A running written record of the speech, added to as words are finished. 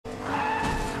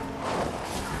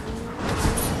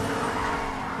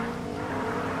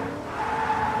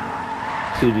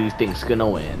Who do you think's gonna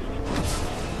win?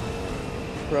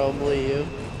 Probably you.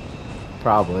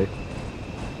 Probably.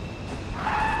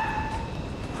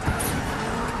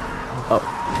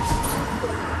 Oh.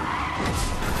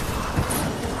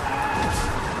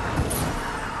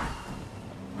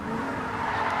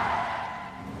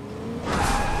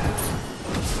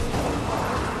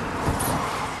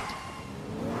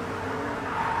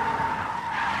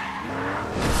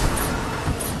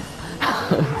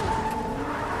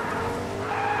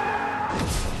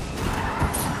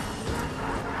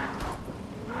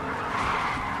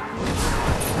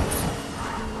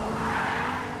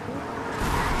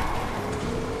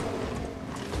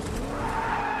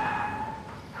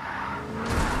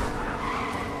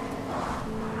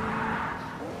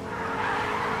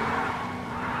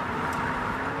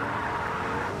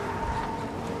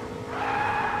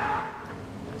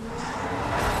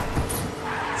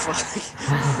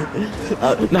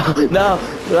 No, no,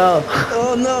 no.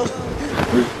 Oh no!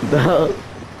 No.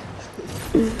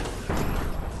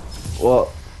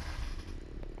 Well,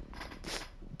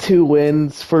 2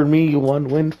 wins for me, 1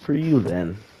 win for you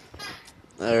then.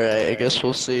 Alright, I guess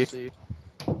we'll see.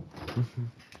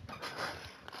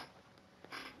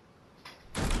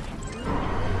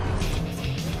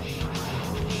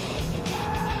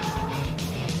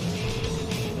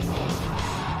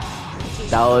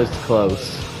 That was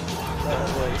close.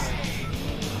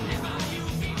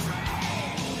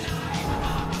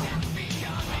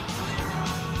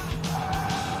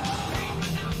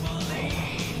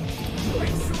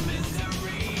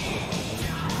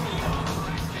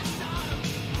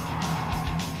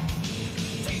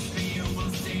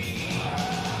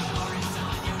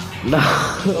 No.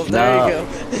 Oh, there No. you go.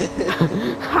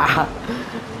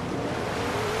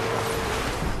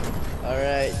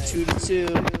 Alright,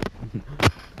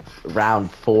 2-2.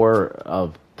 Round 4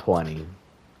 of 20.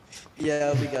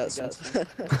 Yeah, we got some.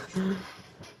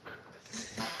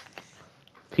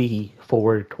 Hee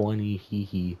 420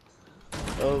 hee.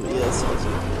 Oh, yes, yes.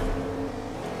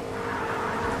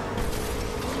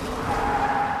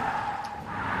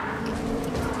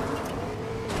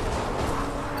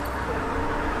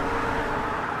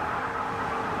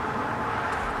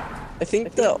 I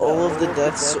think that all of the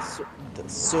deaths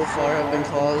so far have been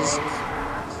caused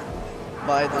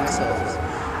by themselves.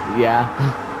 Yeah.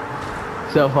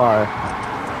 So far.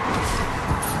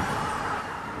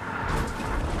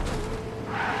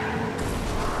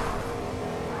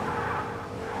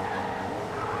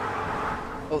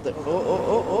 Oh, there. Oh.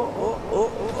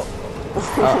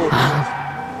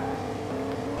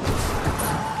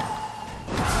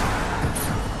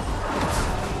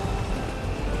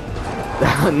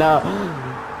 No.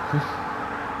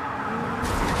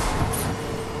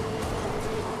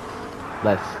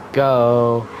 Let's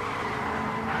go.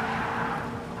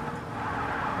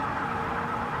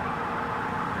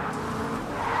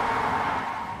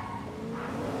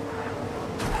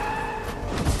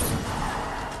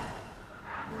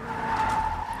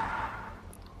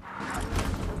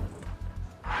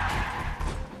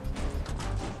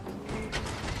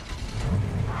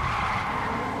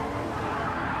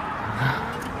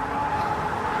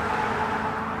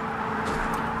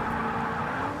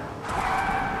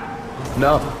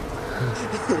 No.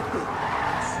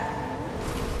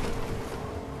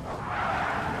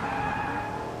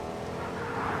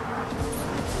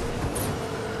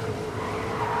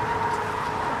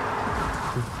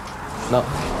 No.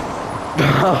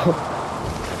 No.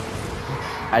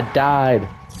 I died.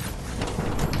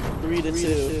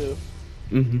 3-2.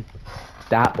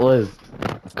 That was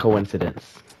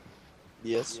coincidence.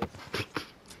 Yes.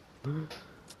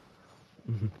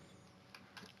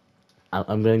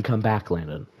 I'm gonna come back,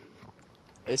 Landon.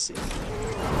 I see.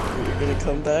 You're gonna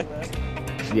come back?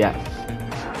 Yes.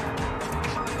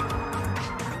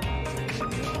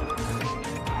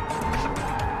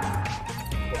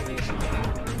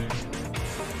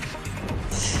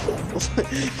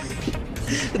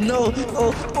 No!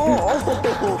 Oh!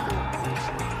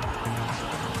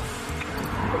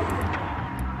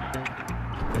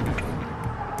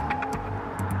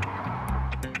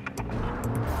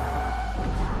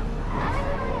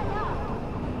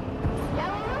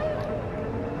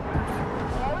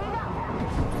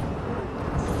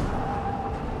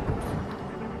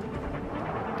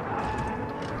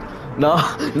 No,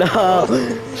 no.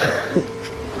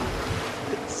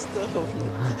 Stop.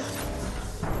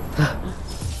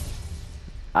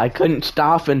 I couldn't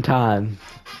stop in time.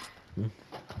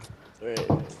 Alright,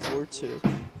 4-2.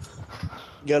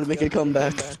 Gotta make a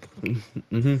comeback.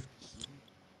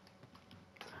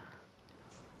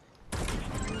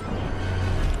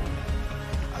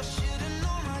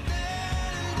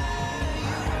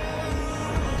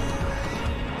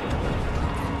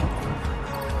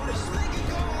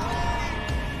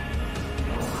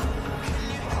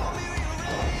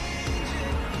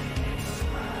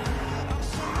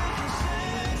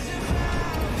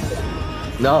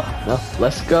 No, no,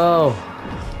 let's go.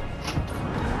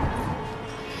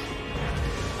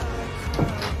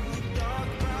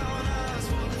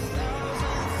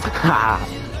 Ha!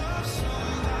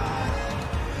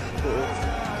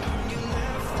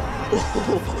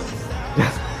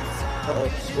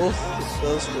 Oh,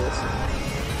 that was close.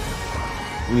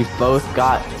 We both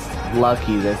got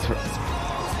lucky this.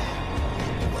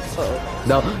 Uh-oh.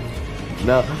 No,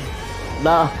 no,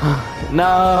 no,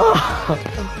 no.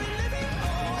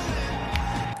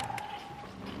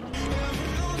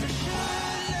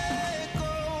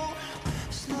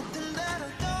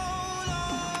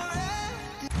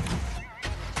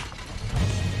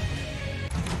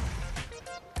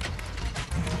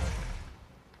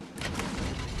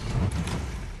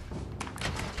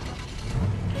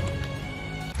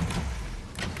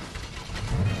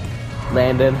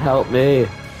 Landon, help me.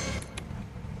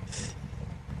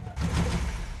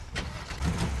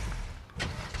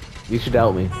 You should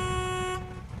help me.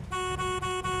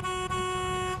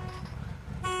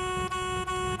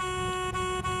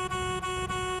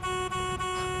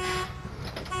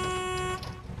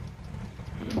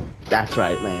 That's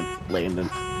right, Landon.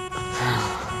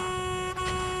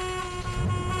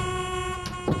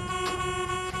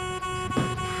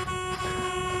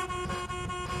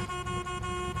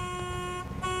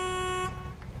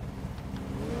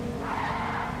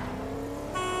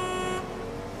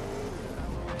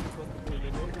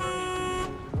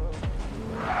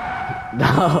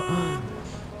 No.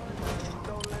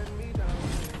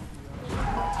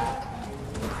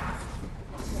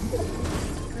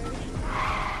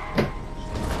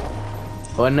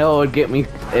 Well, no, it would get me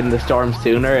in the storm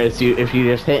sooner is if you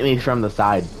just hit me from the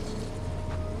side.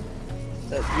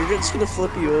 You're just gonna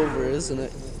flip you over, isn't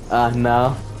it?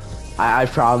 No. I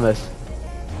promise.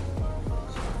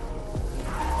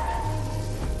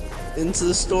 Into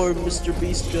the storm, Mr.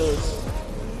 Beast goes.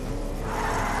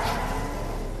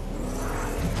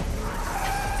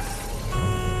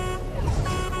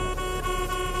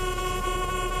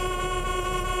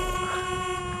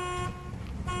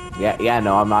 Yeah,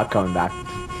 no, I'm not coming back.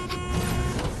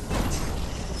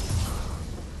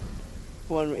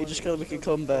 Come on, you just gotta make a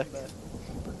comeback.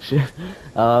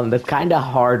 That's kind of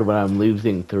hard when I'm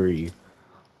losing 3.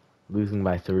 Losing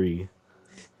by 3.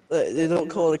 They don't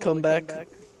call it a comeback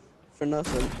for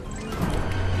nothing.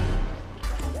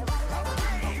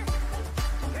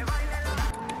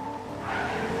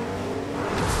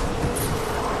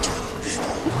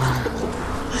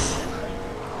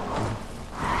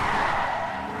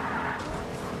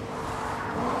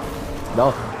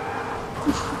 No.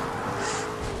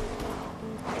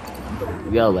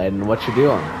 Yo, Landon, what you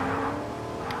doing?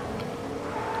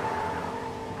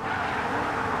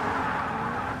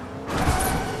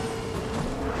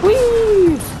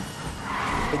 Whee!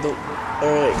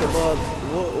 Alright, come on.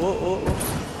 Whoa.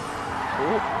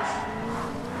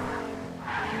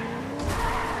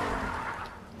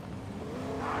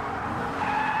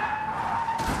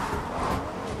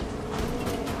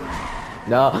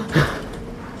 No.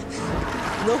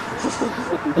 No.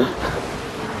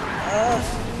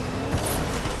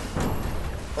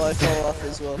 Oh, I fell off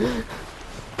as well.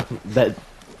 That.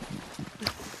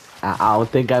 I don't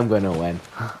think I'm gonna win.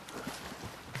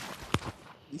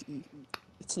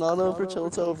 It's not over till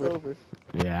it's over.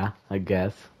 Yeah, I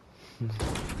guess.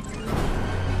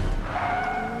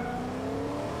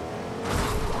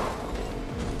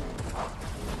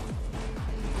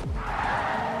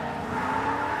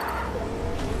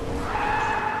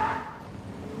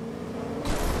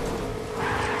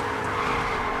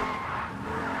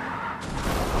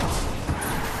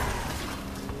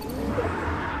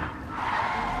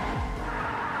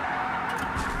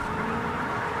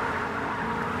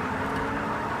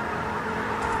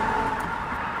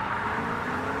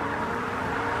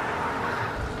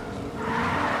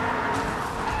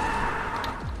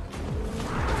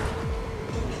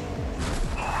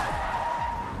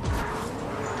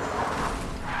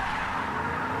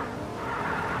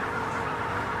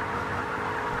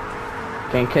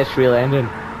 Can't catch me, Landon.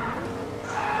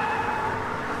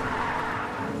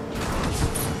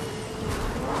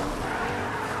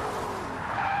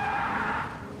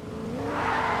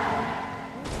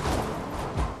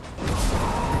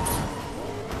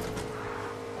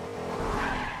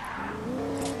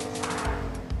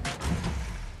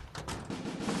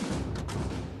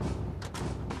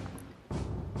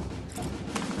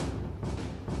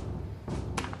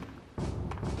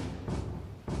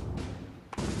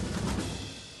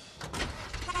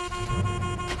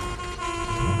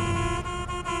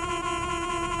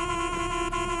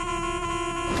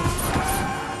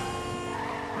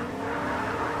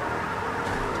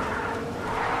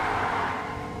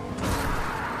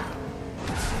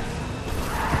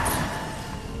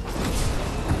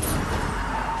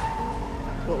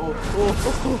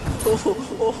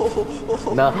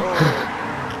 No.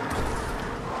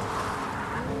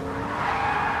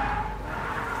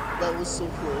 That was so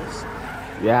close.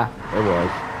 Yeah, it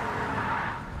was.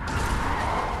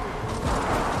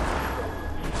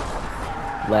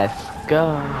 Let's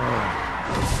go.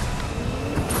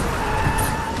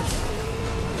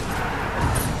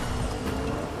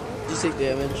 Did you take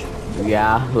damage?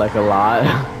 Yeah, like a lot.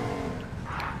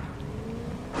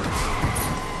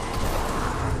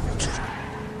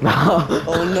 No.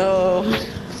 Oh no.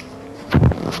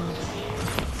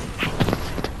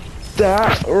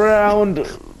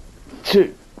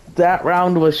 That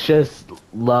round was just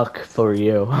luck for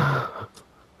you,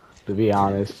 to be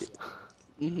honest.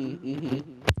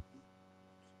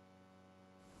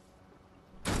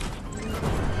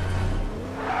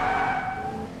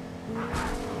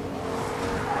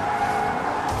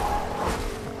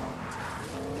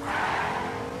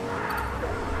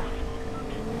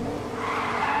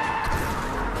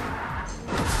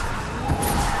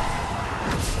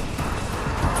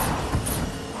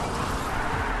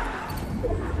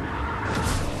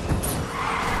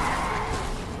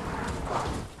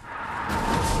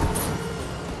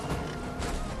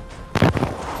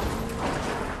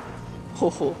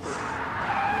 Oh.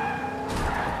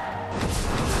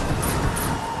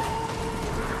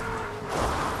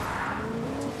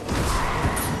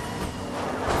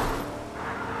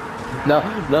 No,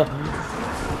 no.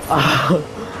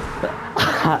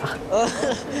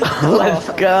 Let's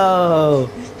go.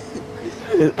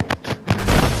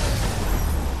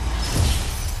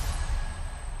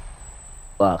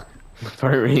 Luck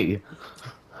for me.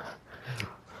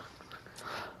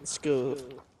 Let's go.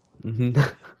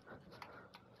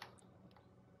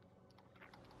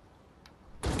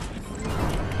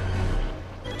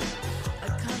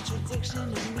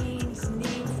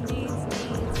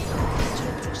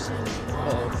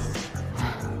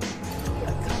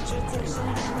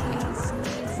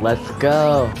 Let's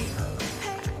go.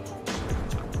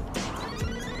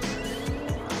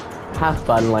 Have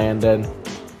fun, Landon.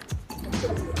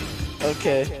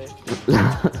 Okay.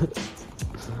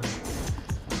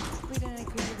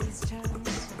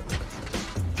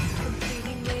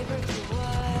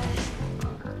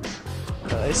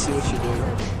 I see what you're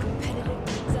doing.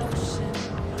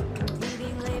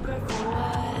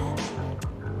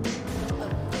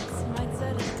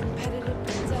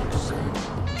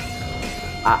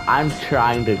 I'm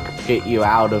trying to get you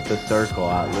out of the circle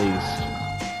at least.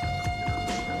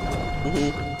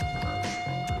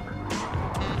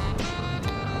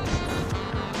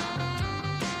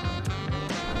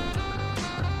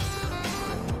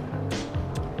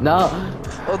 No.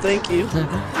 Oh, thank you.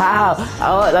 How?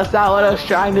 Oh, that's not what I was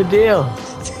trying to do.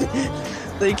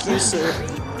 Thank you, sir.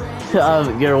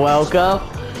 You're welcome.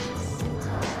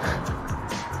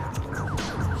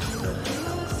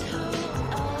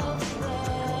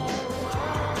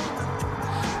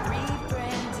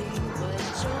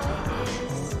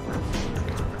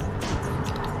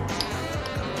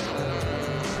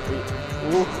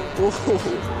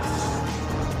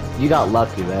 You got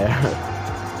lucky there.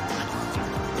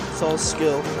 It's all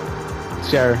skill.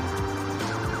 Sure.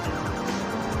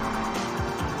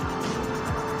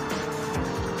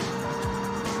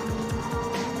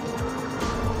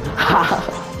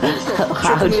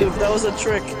 Trick move. That was a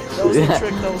trick. That was a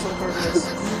trick. That was on purpose.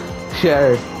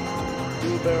 Sure.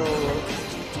 Do a barrel roll.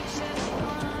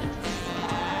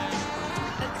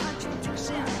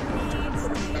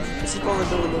 This is probably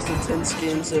one of the most intense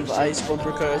games of ice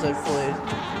bumper cars I've played.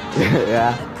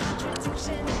 Yeah.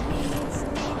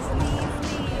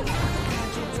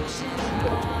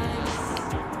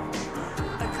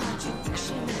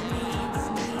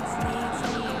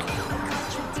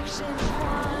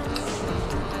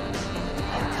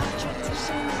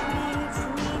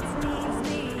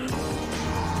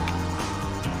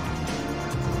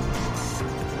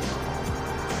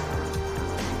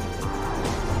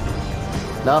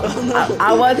 No,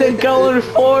 I wasn't going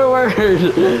forward.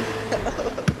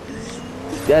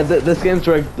 Yeah, this game's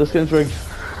rigged. This game's rigged.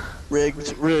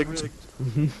 Rigged.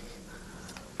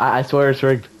 I swear it's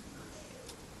rigged.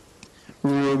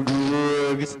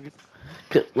 Rigged.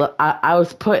 Look, I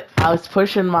was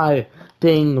pushing my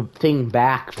thing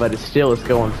back, but it still was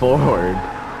going forward.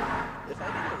 If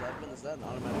I get 11, is that an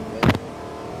automatic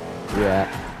win? Yeah.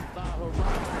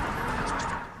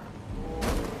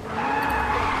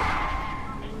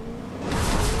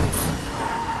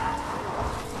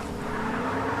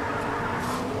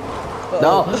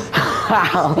 No.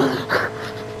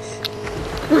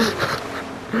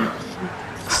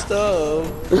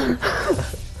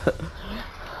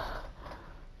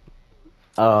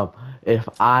 Stop. if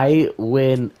I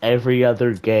win every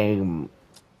other game,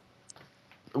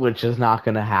 which is not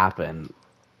gonna happen,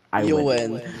 I You'll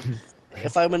win. win.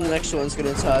 If I win the next one, it's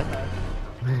gonna tie.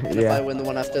 And if I Yeah, win the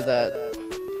one after that,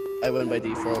 I win by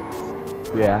default.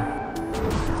 yeah.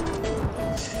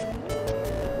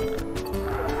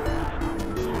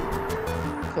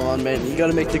 Come on, man. You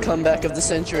gotta make the comeback of the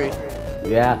century.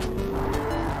 Yeah.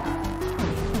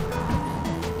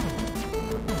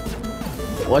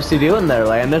 What's he doing there,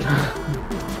 Landon?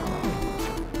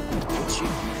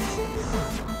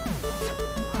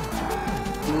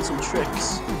 Doing some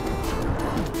tricks.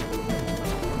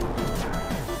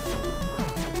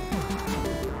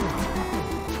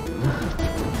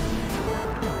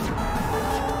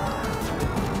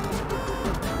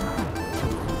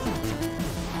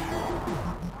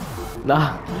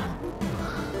 Nah.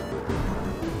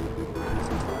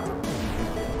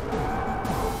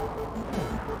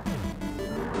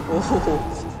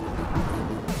 Oh.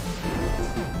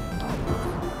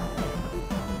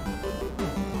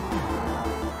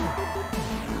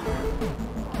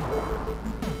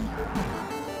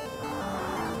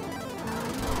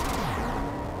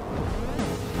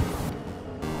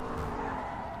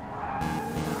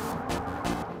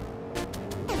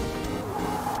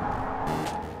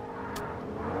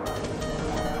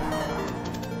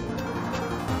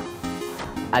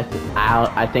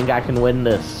 I think I can win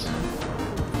this.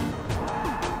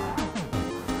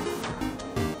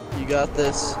 You got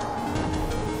this.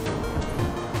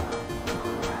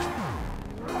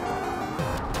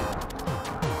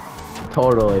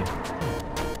 Totally.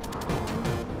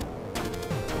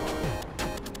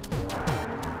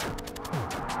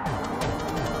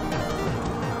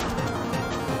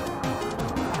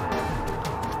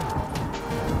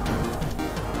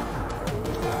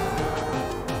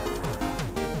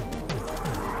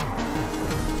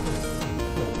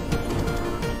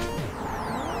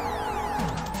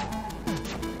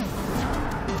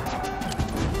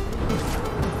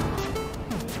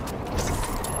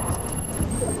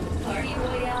 Party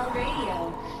Royale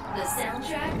Radio, the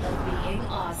soundtrack of being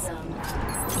awesome.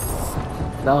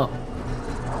 No.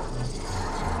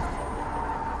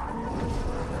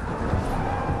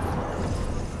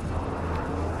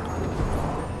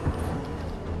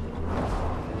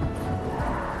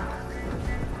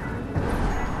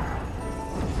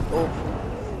 Oh.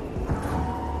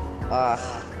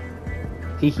 Ah.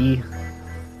 Hee.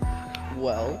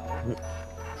 Well.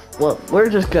 Well, we're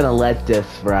just gonna let this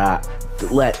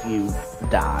let you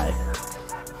die.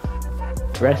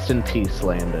 Rest in peace,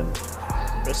 Landon.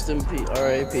 Rest in peace.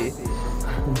 R.I.P.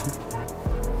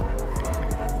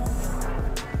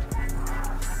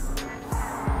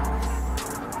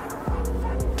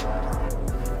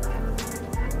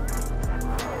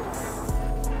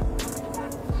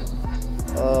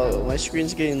 Oh, my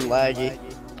screen's getting laggy.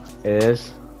 It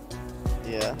is.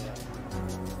 Yeah.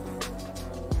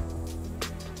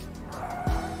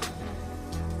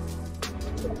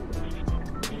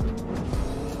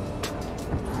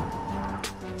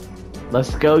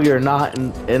 Let's go. You're not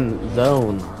in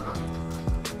zone.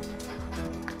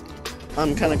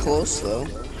 I'm kind of close though.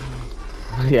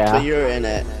 Yeah. But you're in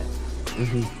it.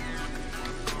 Mhm.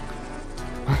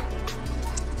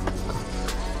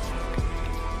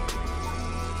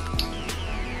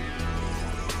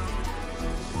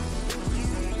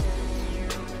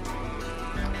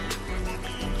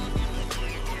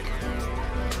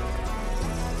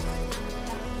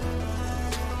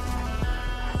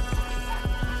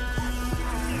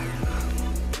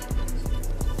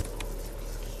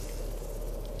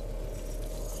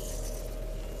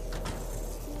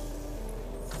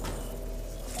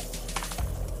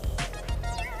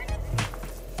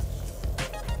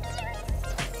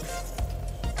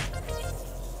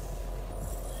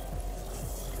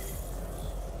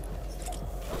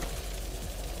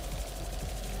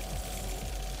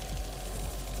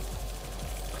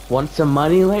 Want some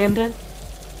money, Landon?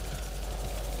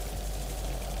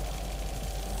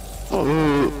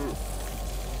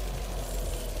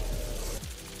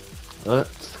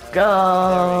 Let's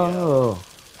go.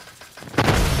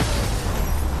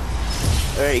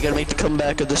 Alright, you gotta make the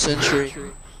comeback of the century.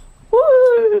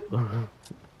 Woo!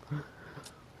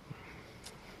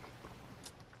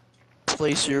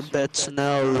 Place your bets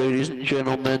now, ladies and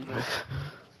gentlemen.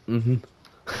 Mhm.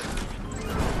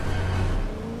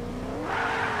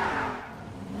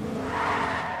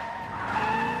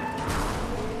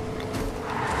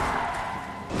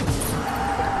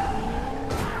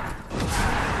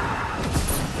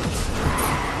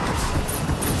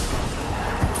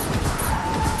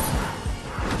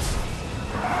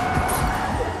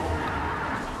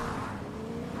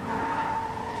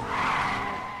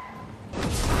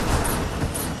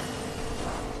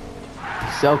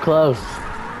 So close.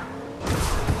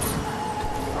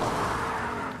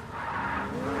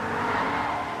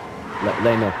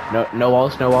 Lay no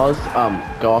walls, no walls.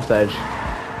 Go off the edge.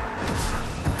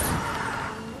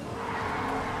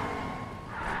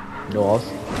 No walls.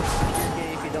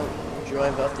 Okay, if you don't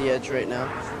drive off the edge right now.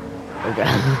 Okay.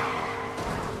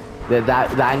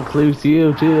 that includes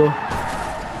you too.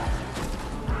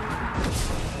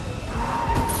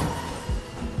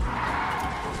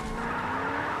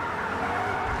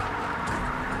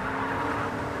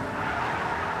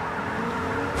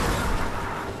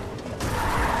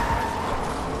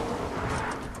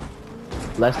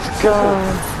 Let's go.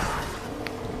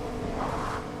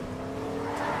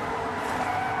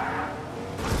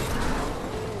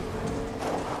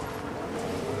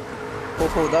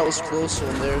 Oh, that was close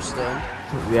one there, Stone.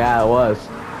 Yeah, it was.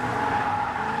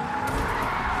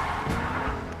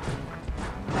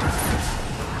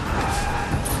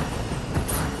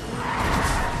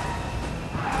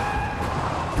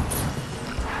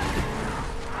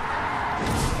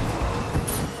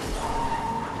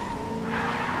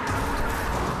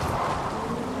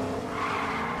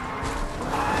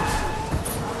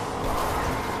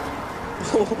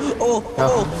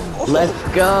 Oh. Let's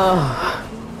go.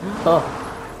 Oh.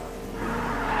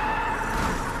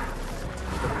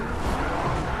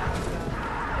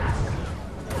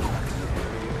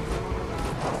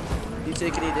 You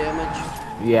take any damage?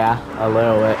 Yeah, a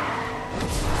little bit.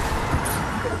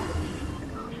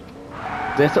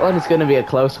 This one is gonna be a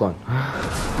close one.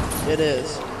 It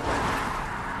is.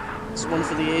 It's one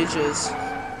for the ages.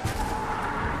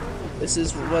 This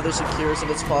is weather secure, so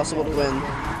it's possible to win.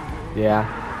 Yeah.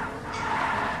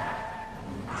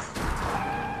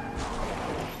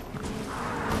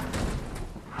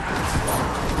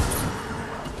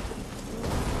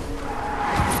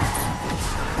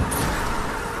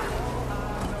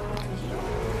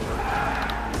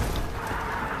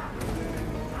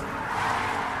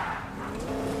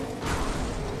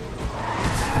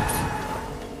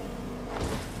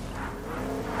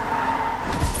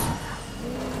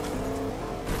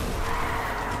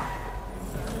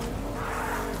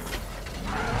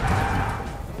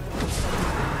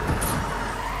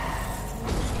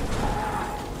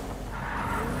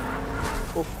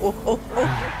 Oh.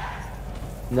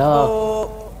 No.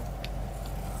 Oh.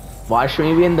 Watch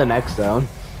me be in the next zone.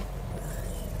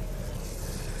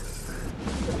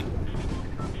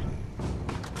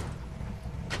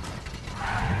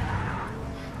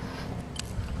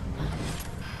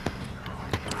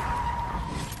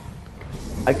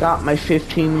 I got my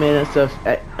 15 minutes of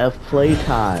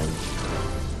playtime.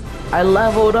 I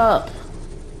leveled up.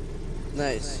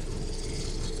 Nice.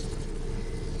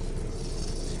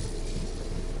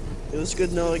 It was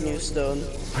good knowing you, Stone.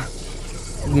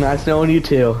 Nice knowing you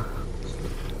too.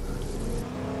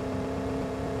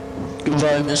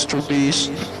 Goodbye, Mr.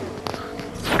 Beast.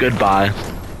 Goodbye.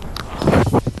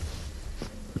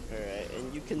 Alright,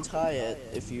 and you can tie it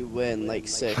if you win, like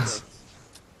 6.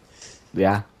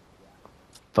 Yeah.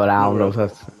 But I don't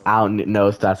know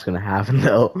if that's gonna happen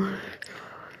though.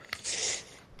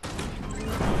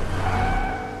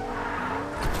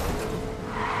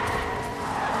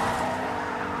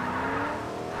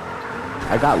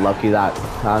 I got lucky that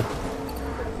time.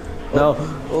 No,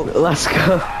 let's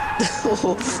go.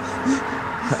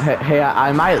 Hey,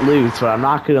 I might lose, but I'm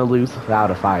not gonna lose without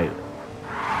a fight.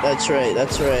 That's right,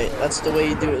 that's right. That's the way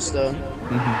you do it, Stone.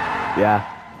 Yeah.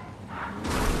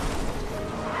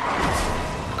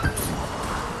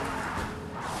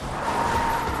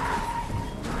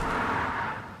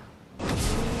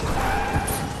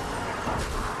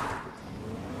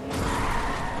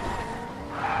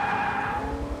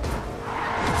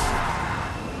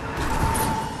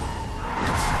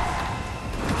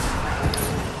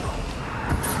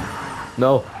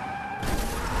 No.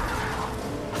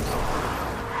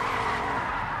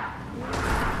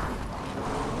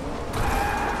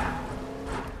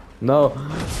 No.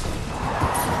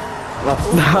 No.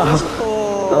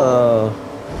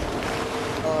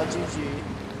 Oh, GG.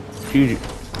 GG.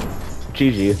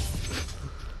 GG.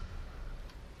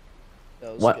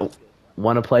 That was What? good.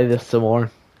 Want to play this some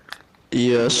more?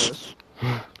 Yes.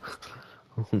 The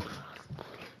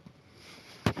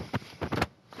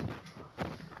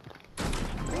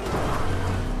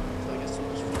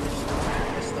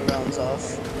round's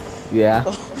off. Yeah.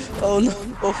 Oh no!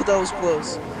 Oh, that was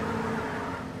close.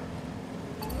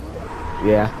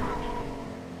 Yeah.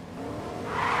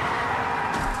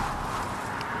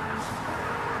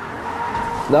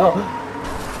 No.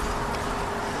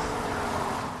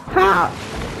 Ha!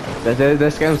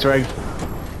 This game's rigged.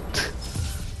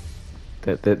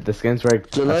 The skin's very.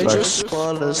 Did I just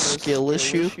spot a skill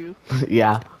issue?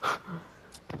 Yeah.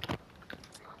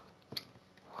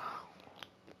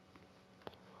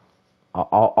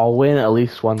 I'll win at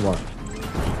least one more.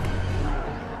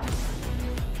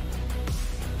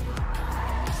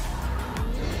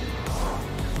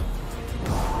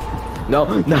 No,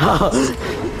 no.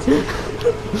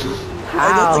 I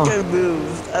How? don't think I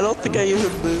moved. I don't think I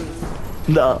even moved.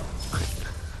 No.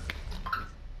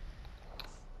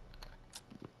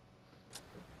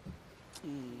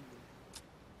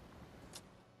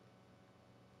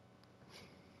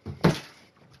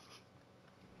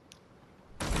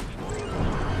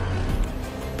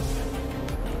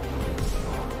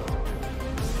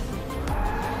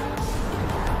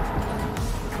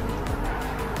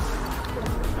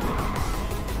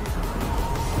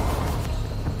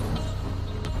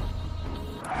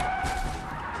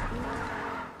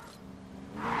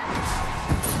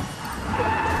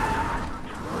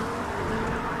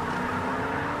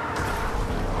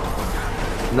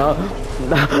 No,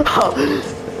 no.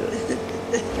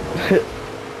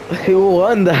 Who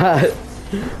won that?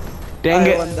 Dang I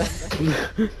it. won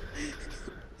that.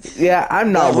 Yeah,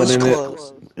 I'm not That was winning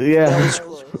close. it. Yeah. That was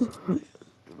close.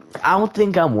 I don't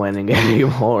think I'm winning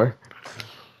anymore.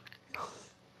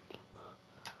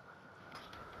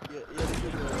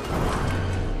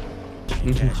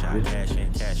 Cash out, cash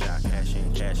in, cash out, cash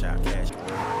in, cash out, cash.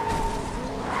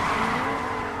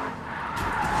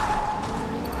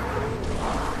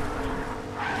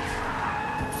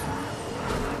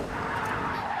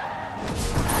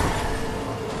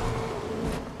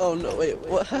 Oh no, wait,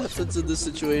 what happens in this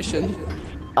situation?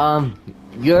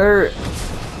 You're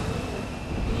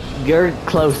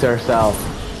closer, so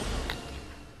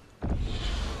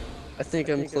I think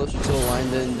I'm closer to the line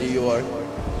than you are.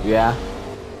 yeah.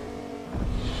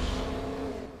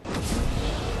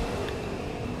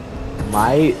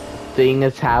 My thing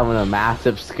is having a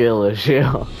massive skill issue.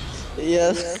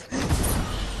 Yes.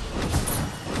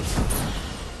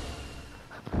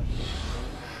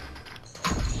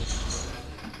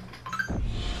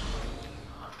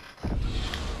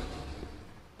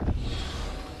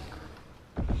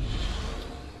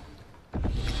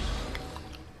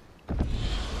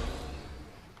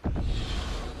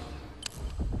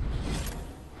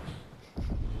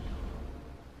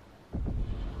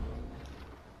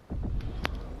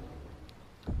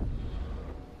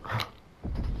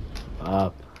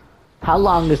 How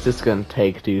long is this gonna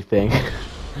take, do you think?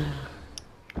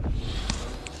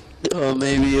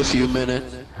 Maybe a few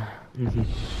minutes.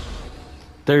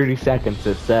 30 seconds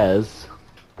it says.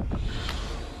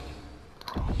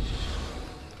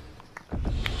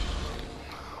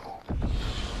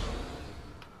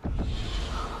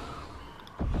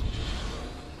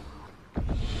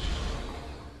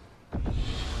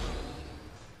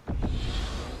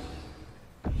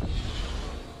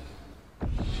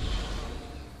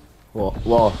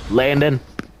 Well, Landon,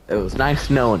 it was nice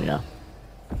knowing you.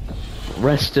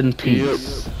 Rest in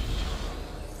peace.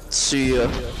 See ya.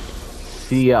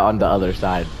 See ya on the other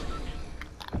side.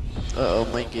 Uh oh,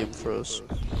 my game froze.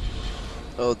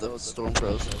 Oh, the storm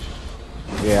froze.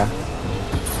 Yeah.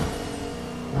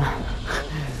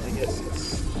 I guess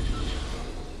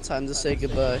it's time to say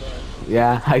goodbye.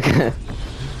 Yeah, I can.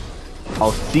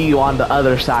 I'll see you on the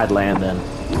other side, Landon.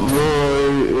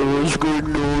 Bye, it was good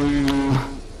knowing you.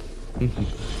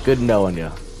 Good knowing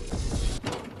you.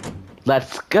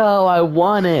 Let's go, I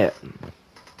won it.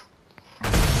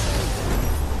 Another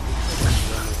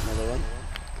one.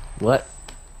 What?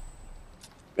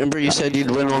 Remember you said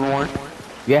you'd win one more?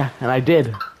 Yeah, and I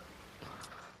did.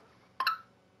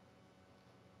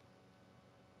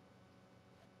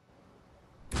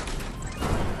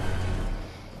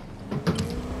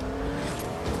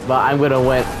 But I'm gonna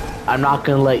win. I'm not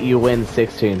gonna let you win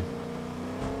 16.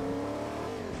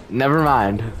 Never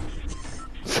mind.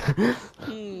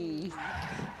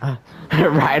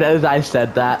 Right as I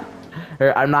said that,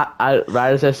 or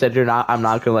right as I said I'm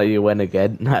not gonna let you win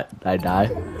again. I die.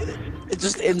 It's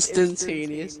just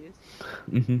instantaneous.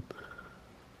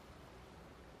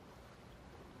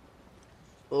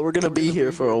 Well, we're gonna be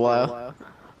here for a while.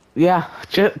 Yeah,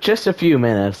 just a few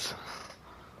minutes,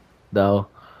 though.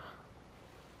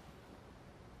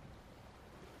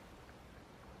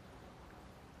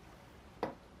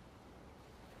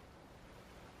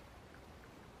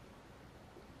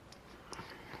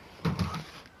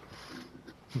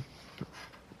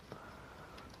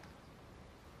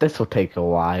 This will take a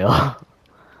while.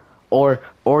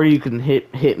 or you can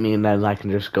hit me and then I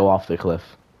can just go off the cliff.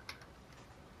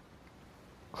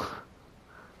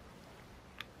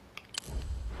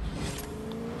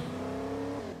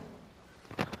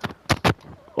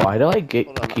 Why do I get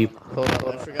Hold on. keep? Hold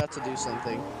on. I forgot to do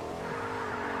something.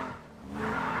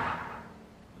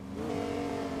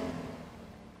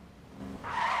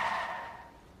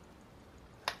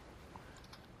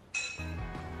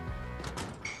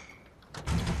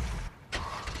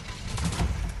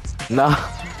 No.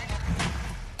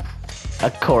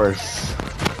 Of course.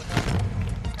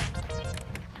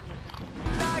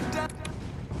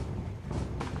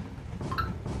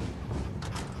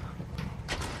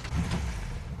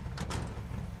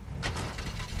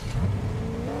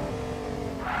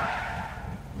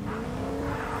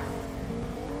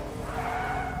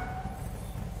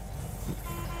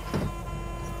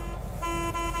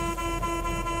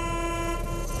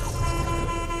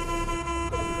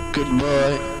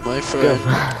 Goodbye, my friend.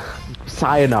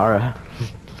 Sayonara.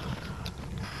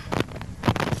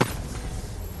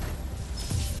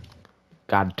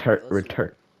 God,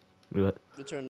 return. Return.